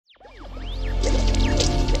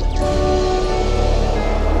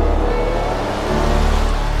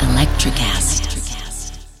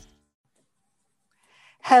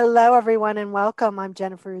Hello, everyone, and welcome. I'm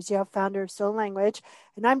Jennifer Uzzio, founder of Soul Language,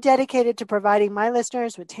 and I'm dedicated to providing my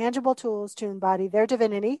listeners with tangible tools to embody their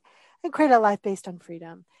divinity and create a life based on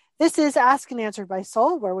freedom. This is Ask and Answered by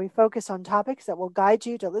Soul, where we focus on topics that will guide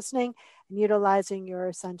you to listening and utilizing your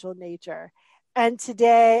essential nature. And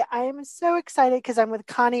today I am so excited because I'm with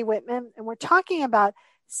Connie Whitman, and we're talking about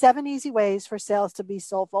 7 easy ways for sales to be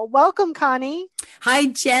soulful. Welcome, Connie. Hi,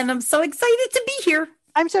 Jen. I'm so excited to be here.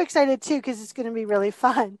 I'm so excited too because it's going to be really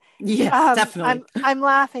fun. Yes, definitely. I'm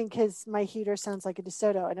laughing because my heater sounds like a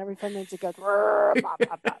DeSoto, and every 5 minutes it goes. Pop,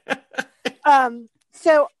 pop, pop.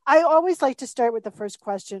 So I always like to start with the first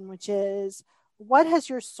question, which is, what has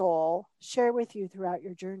your soul shared with you throughout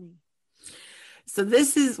your journey? So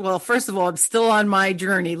this is, well, first of all, I'm still on my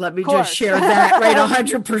journey. Let me just share that, right?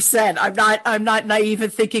 100%. I'm not naive in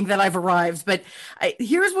thinking that I've arrived, but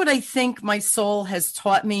here's what I think my soul has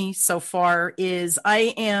taught me so far is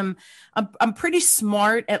I'm pretty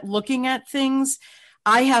smart at looking at things.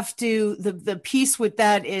 I have to, the piece with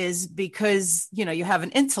that is because, you have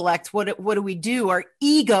an intellect. What do we do? Our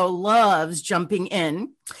ego loves jumping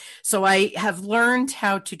in. So I have learned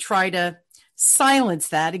how to try to silence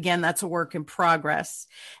that. Again, that's a work in progress.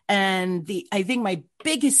 And I think my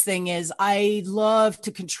biggest thing is I love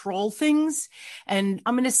to control things. And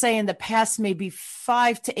I'm going to say in the past, maybe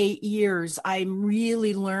 5 to 8 years, I'm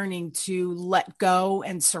really learning to let go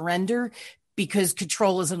and surrender because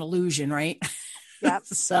control is an illusion, right? Yep.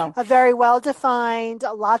 So a very well-defined,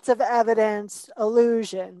 lots of evidence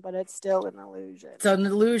illusion, but it's still an illusion. It's an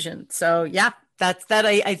illusion. So yeah, that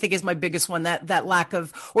I think is my biggest one, that lack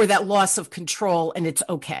of, or that loss of control, and it's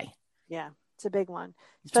okay. Yeah, it's a big one,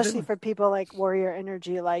 especially for people like warrior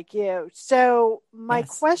energy like you. So my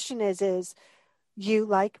question is you,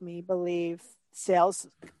 like me, believe sales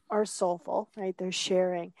are soulful, right? They're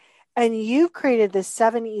sharing. And you've created this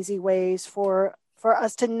 7 easy ways for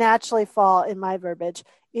us to naturally fall, in my verbiage,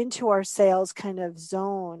 into our sales kind of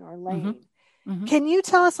zone or lane. Mm-hmm. Mm-hmm. Can you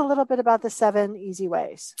tell us a little bit about the 7 easy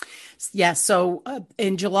ways? Yeah. So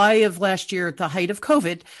in July of last year, at the height of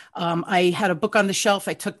COVID, I had a book on the shelf.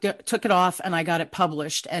 I took it off and I got it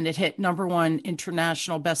published, and it hit #1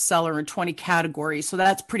 international bestseller in 20 categories. So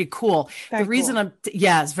that's pretty cool. Very reason cool.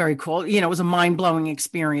 it's very cool. It was a mind-blowing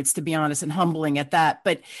experience, to be honest, and humbling at that.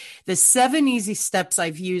 But the 7 easy steps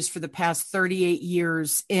I've used for the past 38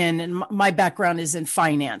 years and my background is in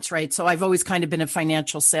finance, right? So I've always kind of been in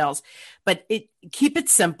financial sales. But keep it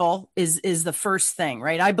simple is the first thing,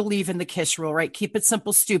 right? I believe in the KISS rule, right? Keep it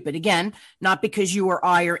simple, stupid. Again, not because you or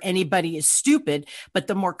I or anybody is stupid, but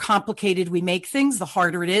the more complicated we make things, the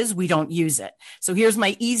harder it is. We don't use it. So here's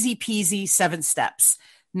my easy peasy 7 steps.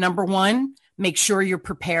 #1, make sure you're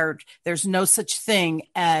prepared. There's no such thing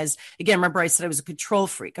as, again, remember I said I was a control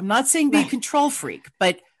freak. I'm not saying be a control freak,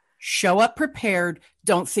 but show up prepared.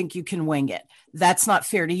 Don't think you can wing it. That's not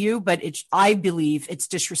fair to you, but I believe it's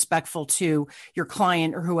disrespectful to your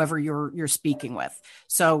client or whoever you're speaking with.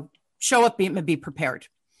 So show up, be prepared.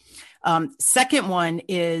 Second one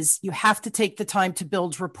is you have to take the time to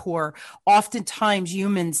build rapport. Oftentimes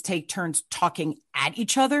humans take turns talking at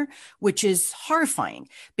each other, which is horrifying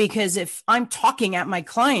because if I'm talking at my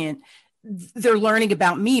client, they're learning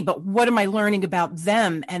about me, but what am I learning about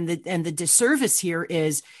them? And the disservice here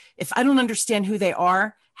is if I don't understand who they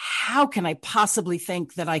are, how can I possibly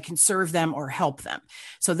think that I can serve them or help them?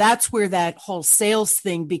 So that's where that whole sales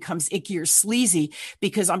thing becomes icky or sleazy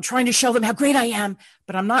because I'm trying to show them how great I am,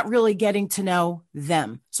 but I'm not really getting to know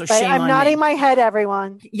them. So shame on me. I'm nodding my head,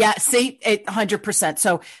 everyone. Yeah, see, 100%.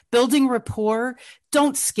 So building rapport,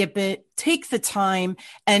 don't skip it. Take the time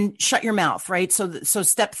and shut your mouth, right? So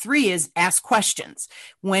step 3 is ask questions.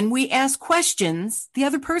 When we ask questions, the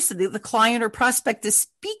other person, the client or prospect is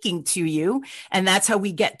speaking to you, and that's how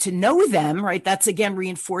we get to know them, right? That's again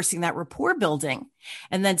reinforcing that rapport building.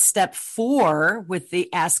 And then step 4 with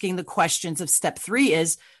the asking the questions of step 3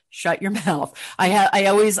 is shut your mouth.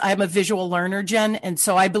 I'm a visual learner, Jen. And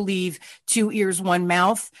so I believe 2 ears, 1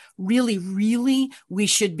 mouth. Really, we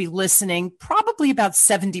should be listening probably about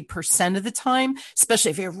 70% of the time,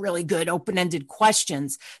 especially if you have really good open-ended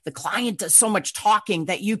questions. The client does so much talking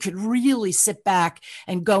that you could really sit back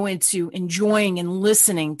and go into enjoying and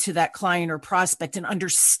listening to that client or prospect and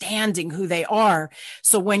understanding who they are.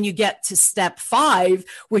 So when you get to step 5,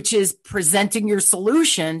 which is presenting your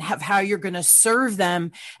solution, have how you're going to serve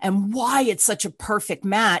them and why it's such a perfect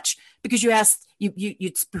match, because you asked,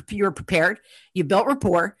 you're prepared, you built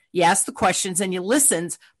rapport, you asked the questions and you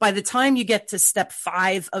listened. By the time you get to step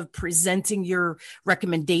 5 of presenting your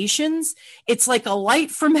recommendations, it's like a light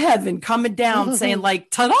from heaven coming down saying like,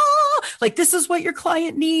 ta-da, like this is what your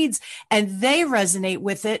client needs. And they resonate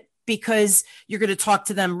with it because you're going to talk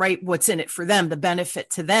to them, right? What's in it for them, the benefit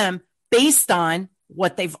to them based on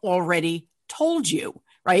what they've already told you,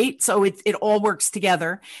 right? So it all works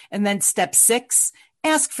together. And then step 6,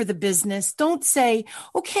 ask for the business. Don't say,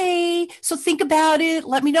 okay, so think about it.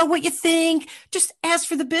 Let me know what you think. Just ask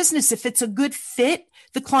for the business. If it's a good fit,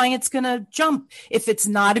 the client's going to jump. If it's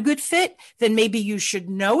not a good fit, then maybe you should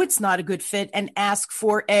know it's not a good fit and ask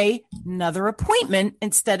for another appointment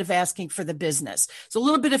instead of asking for the business. So a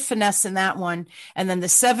little bit of finesse in that one. And then the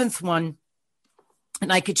 7th one,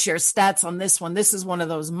 and I could share stats on this one. This is one of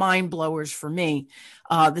those mind blowers for me.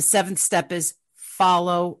 The 7th step is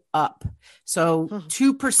follow up. So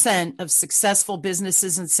 2% of successful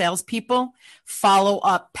businesses and salespeople follow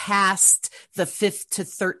up past the 5th to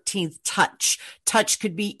 13th touch. Touch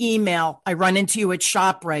could be email. I run into you at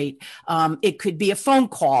ShopRite. It could be a phone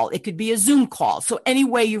call. It could be a Zoom call. So any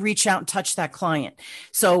way you reach out and touch that client.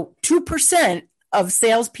 So 2% of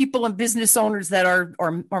salespeople and business owners that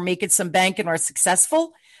are making some bank and are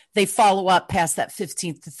successful, they follow up past that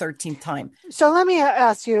 15th to 13th time. So let me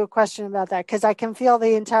ask you a question about that, because I can feel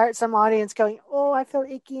some audience going, oh, I feel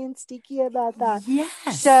icky and sticky about that.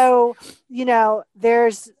 Yes. So,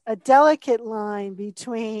 there's a delicate line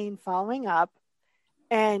between following up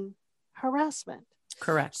and harassment.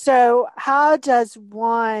 Correct. So how does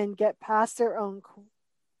one get past their own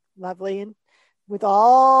lovely and with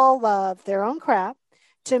all love, their own crap,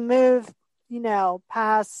 to move,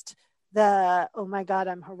 past the, oh my God,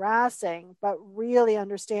 I'm harassing, but really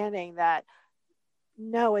understanding that,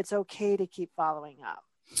 no, it's okay to keep following up.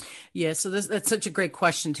 Yeah. So that's such a great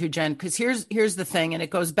question too, Jen, because here's the thing. And it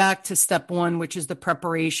goes back to step 1, which is the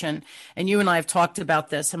preparation. And you and I have talked about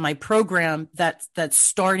this in my program, that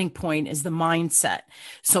starting point is the mindset.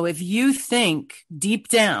 So if you think deep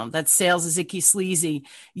down that sales is icky sleazy,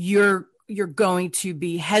 you're going to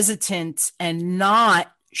be hesitant and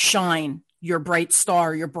not shine your bright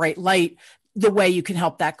star, your bright light, the way you can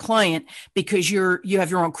help that client, because you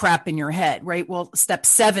have your own crap in your head, right? Well, step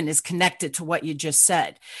 7 is connected to what you just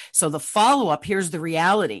said. So the follow-up, here's the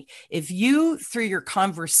reality. If you, through your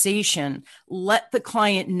conversation, let the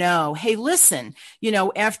client know, hey, listen,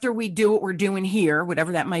 after we do what we're doing here,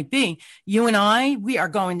 whatever that might be, you and we are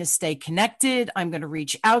going to stay connected. I'm going to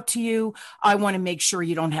reach out to you. I want to make sure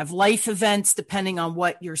you don't have life events, depending on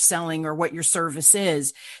what you're selling or what your service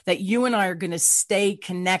is, that you and I are going to stay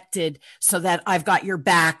connected so that I've got your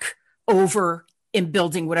back over in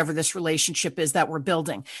building whatever this relationship is that we're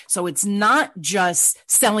building. So it's not just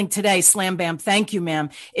selling today, slam, bam, thank you, ma'am.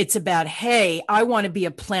 It's about, hey, I want to be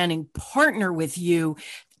a planning partner with you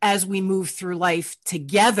as we move through life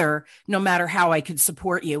together, no matter how I can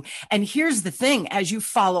support you. And here's the thing, as you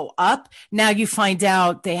follow up, now you find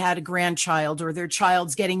out they had a grandchild, or their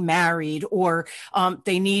child's getting married, or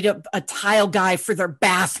they need a tile guy for their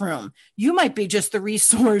bathroom. You might be just the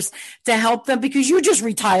resource to help them because you just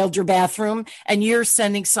retiled your bathroom and you're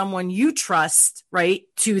sending someone you trust, right,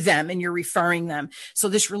 to them, and you're referring them. So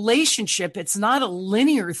this relationship, it's not a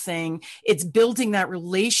linear thing. It's building that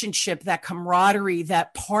relationship, that camaraderie,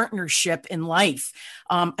 that partnership in life.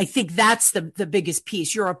 I think that's the biggest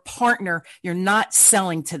piece. You're a partner. You're not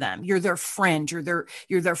selling to them. You're their friend. You're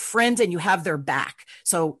their friend, and you have their back.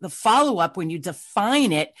 So the follow-up, when you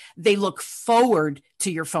define it, they look forward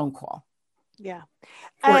to your phone call. Yeah.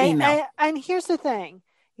 Or email. And here's the thing,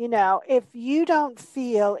 if you don't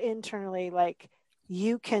feel internally like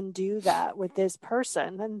you can do that with this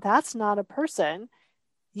person, then that's not a person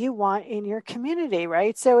you want in your community,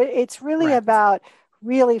 right? So it's really Correct. about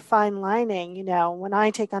really fine lining. When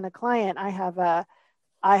I take on a client, I have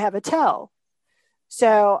a tell.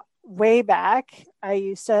 So way back, I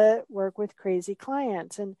used to work with crazy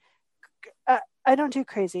clients, and I don't do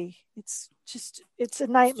crazy. It's a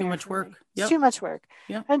nightmare. It's too much work. It's too much work.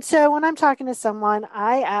 Yep. And so when I'm talking to someone,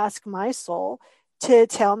 I ask my soul to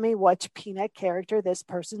tell me which peanut character this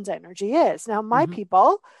person's energy is. Now, my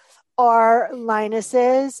people are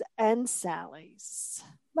Linuses and Sallys.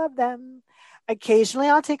 Love them. Occasionally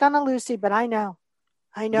I'll take on a Lucy, but I know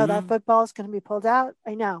that football is going to be pulled out.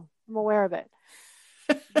 I know. I'm aware of it.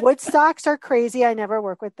 Woodstocks are crazy. I never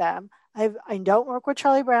work with them. I don't work with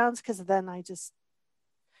Charlie Browns because then I just,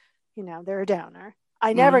 they're a downer.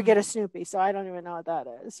 I never get a Snoopy, so I don't even know what that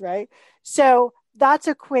is, right? So that's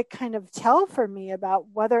a quick kind of tell for me about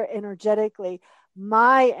whether energetically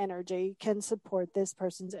my energy can support this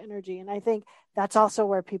person's energy. And I think that's also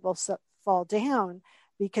where people fall down,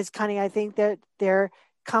 because, Connie, I think that they're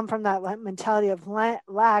come from that mentality of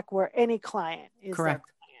lack, where any client is correct.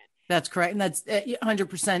 That's correct. And that's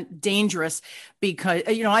 100% dangerous because,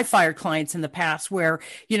 I fired clients in the past where,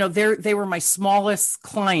 they were my smallest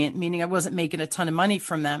client, meaning I wasn't making a ton of money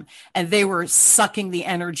from them. And they were sucking the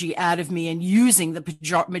energy out of me and using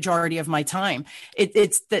the majority of my time.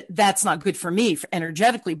 That's not good for me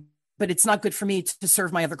energetically, but it's not good for me to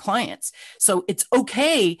serve my other clients. So it's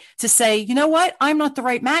okay to say, you know what, I'm not the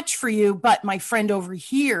right match for you, but my friend over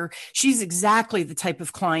here, she's exactly the type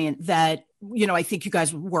of client that, I think you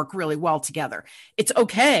guys would work really well together. It's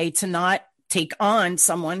okay to not take on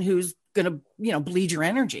someone who's going to, bleed your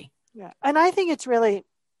energy. Yeah. And I think it's really,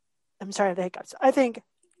 I'm sorry, the hiccups. I think,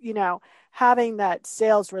 having that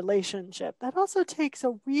sales relationship, that also takes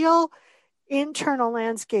a real internal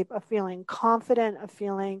landscape of feeling confident, of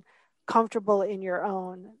feeling comfortable in your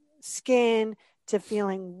own skin, to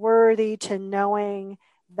feeling worthy, to knowing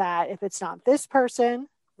that if it's not this person,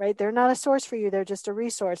 right, they're not a source for you, they're just a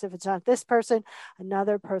resource. If it's not this person,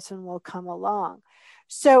 another person will come along.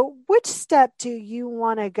 So which step do you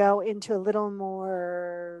want to go into a little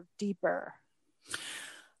more deeper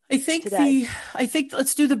today? I think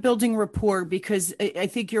let's do the building rapport because I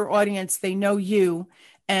think your audience, they know you,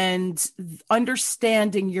 and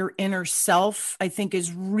understanding your inner self, I think,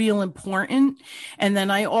 is real important. And then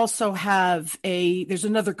I also have there's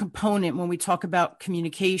another component when we talk about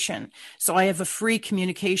communication. So I have a free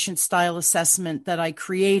communication style assessment that I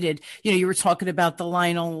created. You were talking about the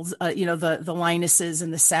Lionels, the Linuses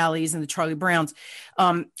and the Sallys and the Charlie Browns.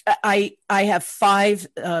 I have 5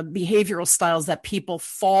 behavioral styles that people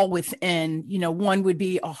fall within. One would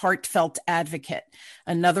be a heartfelt advocate.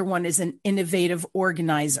 Another one is an innovative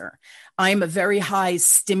organizer. I'm a very high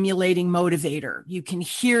stimulating motivator. You can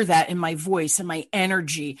hear that in my voice and my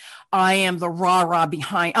energy. I am the rah-rah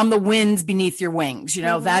behind. I'm the winds beneath your wings.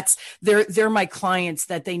 That's they're my clients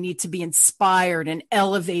that they need to be inspired and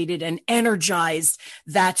elevated and energized.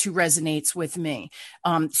 That's who resonates with me.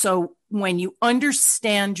 So when you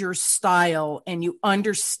understand your style and you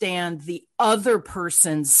understand the other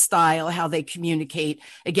person's style, how they communicate,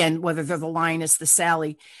 again, whether they're the Linus, the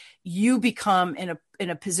Sally, you become in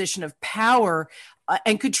a position of power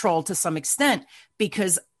and control to some extent,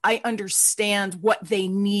 because I understand what they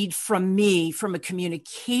need from me from a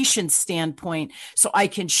communication standpoint, so I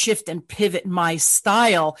can shift and pivot my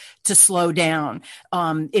style to slow down.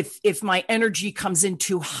 If my energy comes in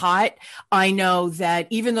too hot, I know that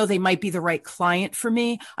even though they might be the right client for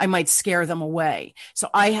me, I might scare them away.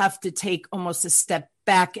 So I have to take almost a step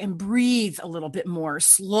back and breathe a little bit more,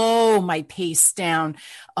 slow my pace down,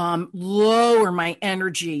 lower my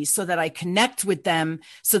energy so that I connect with them,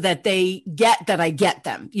 so that they get that I get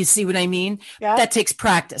them. You see what I mean? Yeah. That takes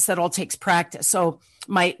practice. That all takes practice. So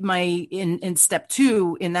in step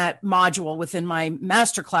 2 in that module within my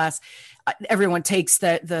masterclass, everyone takes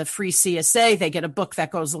the free CSA. They get a book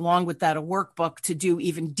that goes along with that, a workbook to do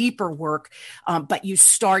even deeper work. But you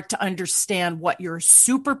start to understand what your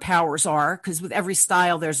superpowers are, because with every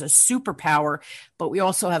style, there's a superpower, but we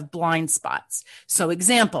also have blind spots. So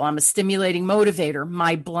example, I'm a stimulating motivator.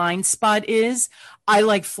 My blind spot is I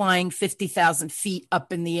like flying 50,000 feet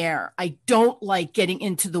up in the air. I don't like getting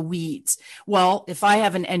into the weeds. Well, if I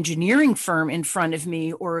have an engineering firm in front of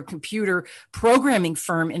me or a computer programming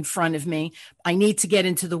firm in front of me, I need to get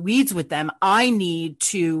into the weeds with them. I need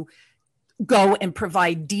to go and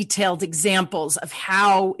provide detailed examples of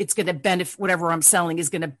how it's going to benefit, whatever I'm selling is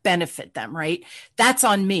going to benefit them, right? That's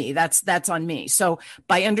on me. That's on me. So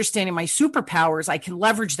by understanding my superpowers, I can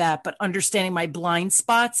leverage that, but understanding my blind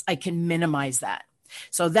spots, I can minimize that.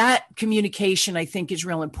 So that communication, I think, is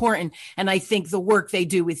real important. And I think the work they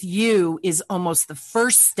do with you is almost the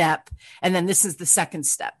first step. And then this is the second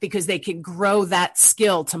step, because they can grow that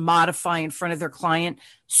skill to modify in front of their client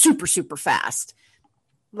super, super fast.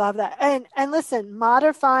 Love that. And listen,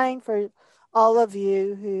 modifying, for all of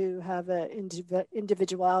you who have an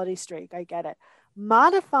individuality streak, I get it.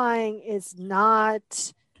 Modifying is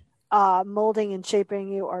not molding and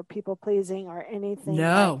shaping you or people pleasing or anything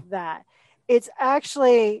like that. It's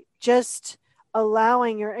actually just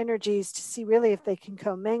allowing your energies to see really if they can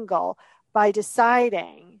commingle by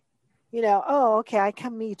deciding, oh, okay, I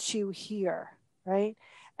can meet you here, right?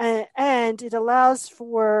 And it allows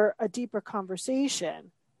for a deeper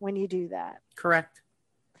conversation when you do that. Correct.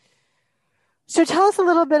 So tell us a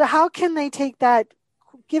little bit, how can they take that?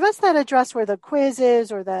 Give us that address where the quiz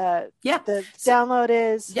is or the download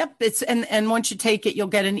is. Yep. It's and once you take it, you'll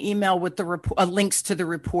get an email with the links to the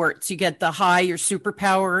reports. You get the your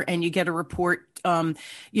superpower, and you get a report,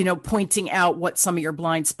 pointing out what some of your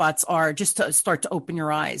blind spots are, just to start to open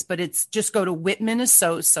your eyes. But it's just go to Whitman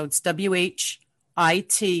Associates. So it's WHITMAN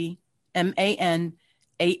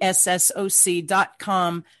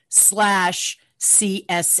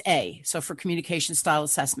ASSOC.com/CSA. So for communication style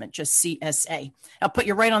assessment, just CSA. I'll put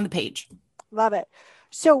you right on the page. Love it.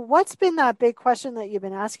 So what's been that big question that you've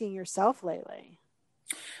been asking yourself lately?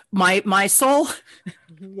 My soul.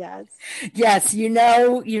 Yes. Yes, you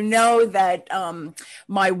know that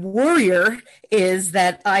my warrior is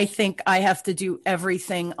that I think I have to do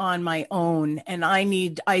everything on my own, and I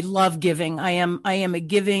love giving. I am a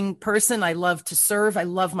giving person. I love to serve. I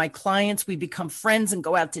love my clients. We become friends and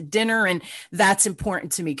go out to dinner, and that's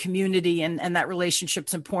important to me. Community and that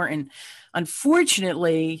relationship's important.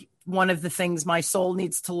 Unfortunately, one of the things my soul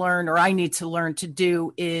needs to learn, or I need to learn to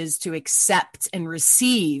do, is to accept and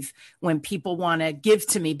receive when people want to give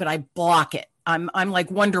to me, but I block it. I'm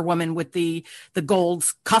like Wonder Woman with the gold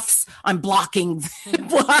cuffs. I'm blocking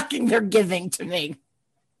blocking their giving to me.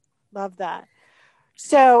 Love that.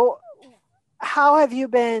 So how have you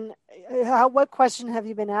been, what question have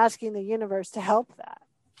you been asking the universe to help that?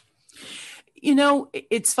 You know,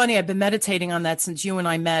 it's funny. I've been meditating on that since you and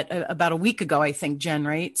I met about a week ago, I think, Jen,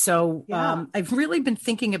 right? So Yeah. I've really been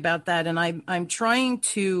thinking about that, and I'm trying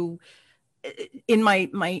to, in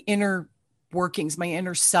my inner workings, my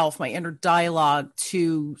inner self, my inner dialogue,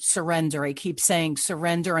 to surrender. I keep saying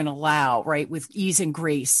surrender and allow, right, with ease and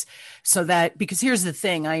grace. So that, because here's the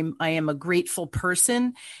thing, I am a grateful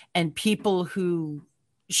person, and people who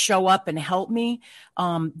show up and help me,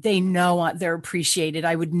 they know they're appreciated.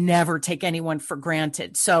 I would never take anyone for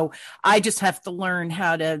granted. So I just have to learn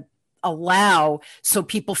how to allow so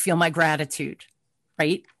people feel my gratitude,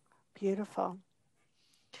 right? Beautiful.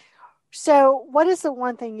 So what is the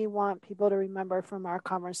one thing you want people to remember from our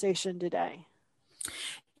conversation today?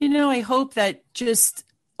 You know, I hope that just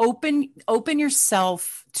open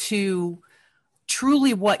yourself to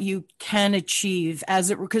truly what you can achieve, as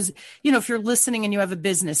it, because, you know, if you're listening and you have a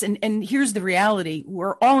business, and here's the reality,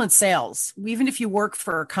 we're all in sales. Even if you work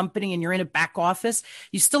for a company and you're in a back office,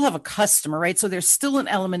 you still have a customer, right? So there's still an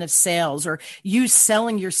element of sales, or you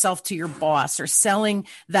selling yourself to your boss, or selling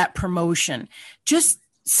that promotion. Just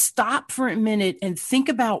stop for a minute and think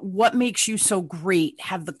about what makes you so great.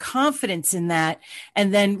 Have the confidence in that,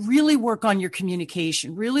 and then really work on your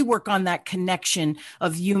communication, really work on that connection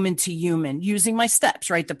of human to human, using my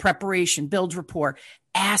steps, right? The preparation, build rapport,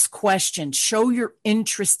 ask questions, show you're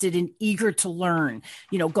interested and eager to learn,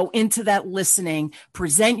 you know, go into that listening,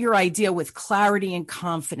 present your idea with clarity and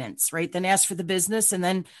confidence, right? Then ask for the business, and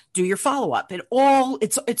then do your follow-up.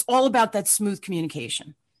 It's all about that smooth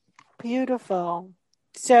communication. Beautiful.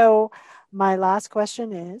 So my last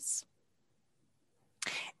question is,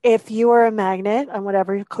 if you were a magnet on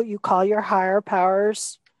whatever you call your higher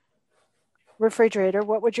powers refrigerator,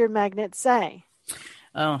 what would your magnet say?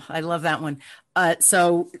 Oh, I love that one. I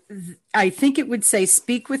think it would say,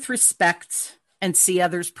 speak with respect and see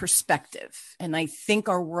others' perspective. And I think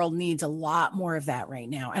our world needs a lot more of that right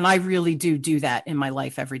now. And I really do that in my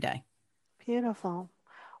life every day. Beautiful.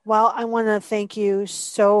 Well, I want to thank you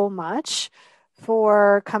so much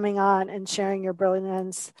for coming on and sharing your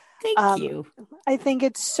brilliance. Thank you. I think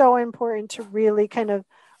it's so important to really kind of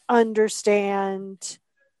understand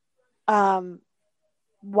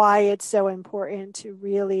why it's so important to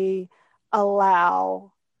really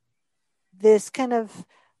allow this kind of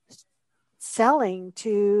selling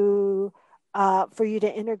to for you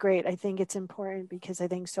to integrate. I think it's important because I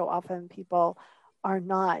think so often people are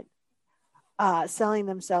not selling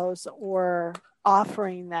themselves or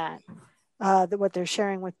offering that what they're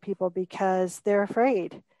sharing with people because they're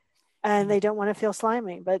afraid and they don't want to feel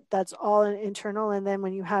slimy, but that's all internal. And then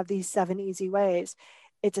when you have these 7 easy ways,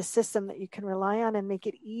 it's a system that you can rely on and make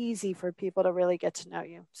it easy for people to really get to know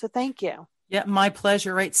you. So thank you. Yeah, my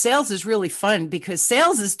pleasure, right? Sales is really fun because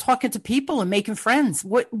sales is talking to people and making friends.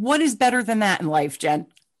 What is better than that in life, Jen?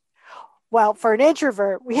 Well, for an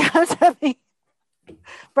introvert, we have to be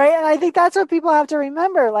right. And I think that's what people have to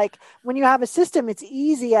remember. Like when you have a system, it's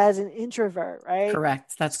easy as an introvert, right?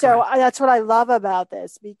 Correct. That's So correct. that's what I love about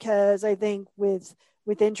this, because I think with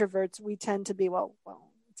introverts, we tend to be, well,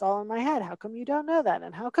 it's all in my head. How come you don't know that?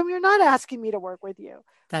 And how come you're not asking me to work with you?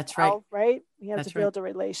 That's right. Well, right? We have to That's right. build a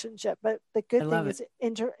relationship. But the I good thing love it.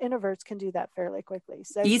 is introverts can do that fairly quickly.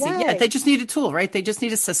 So Easy. Yeah, yay. they just need a tool, right? They just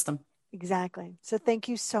need a system. Exactly. So thank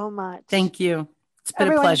you so much. Thank you. It's been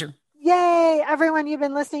a Everyone, pleasure. yay. Everyone, you've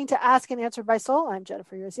been listening to Ask and Answer by Soul. I'm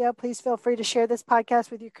Jennifer Urzio. Please feel free to share this podcast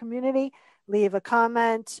with your community. Leave a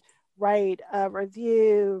comment, write a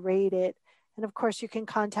review, rate it. And of course, you can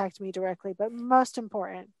contact me directly. But most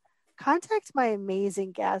important, contact my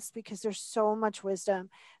amazing guests, because there's so much wisdom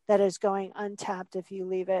that is going untapped if you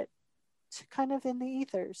leave it kind of in the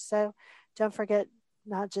ethers. So don't forget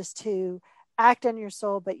not just to act on your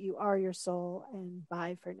soul, but you are your soul. And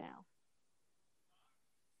bye for now.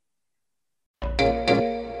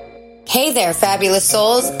 Hey there, fabulous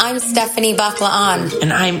souls. I'm Stephanie Baklaan.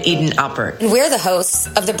 And I'm Eden Alpert. And we're the hosts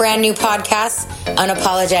of the brand new podcast,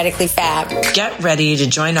 Unapologetically Fab. Get ready to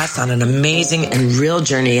join us on an amazing and real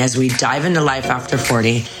journey as we dive into life after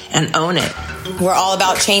 40 and own it. We're all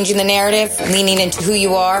about changing the narrative, leaning into who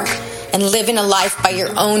you are, and living a life by your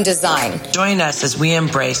own design. Join us as we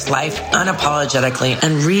embrace life unapologetically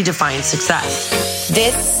and redefine success.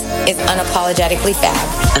 This is Unapologetically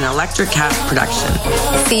Fab, an Electric Cast production.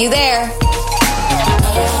 See you there.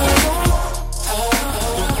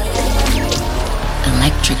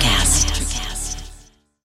 Electric Cast.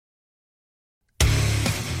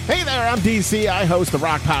 Hey there, I'm DC. I host the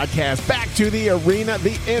rock podcast, Back to the Arena,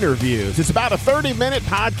 The Interviews. It's about a 30-minute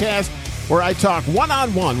podcast where I talk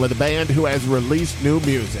one-on-one with a band who has released new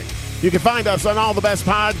music. You can find us on all the best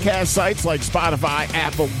podcast sites like Spotify,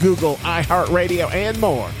 Apple, Google, iHeartRadio, and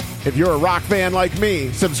more. If you're a rock fan like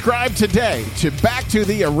me, subscribe today to Back to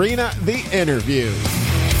the Arena, The Interviews.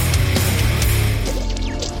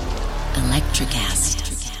 Electric Cast.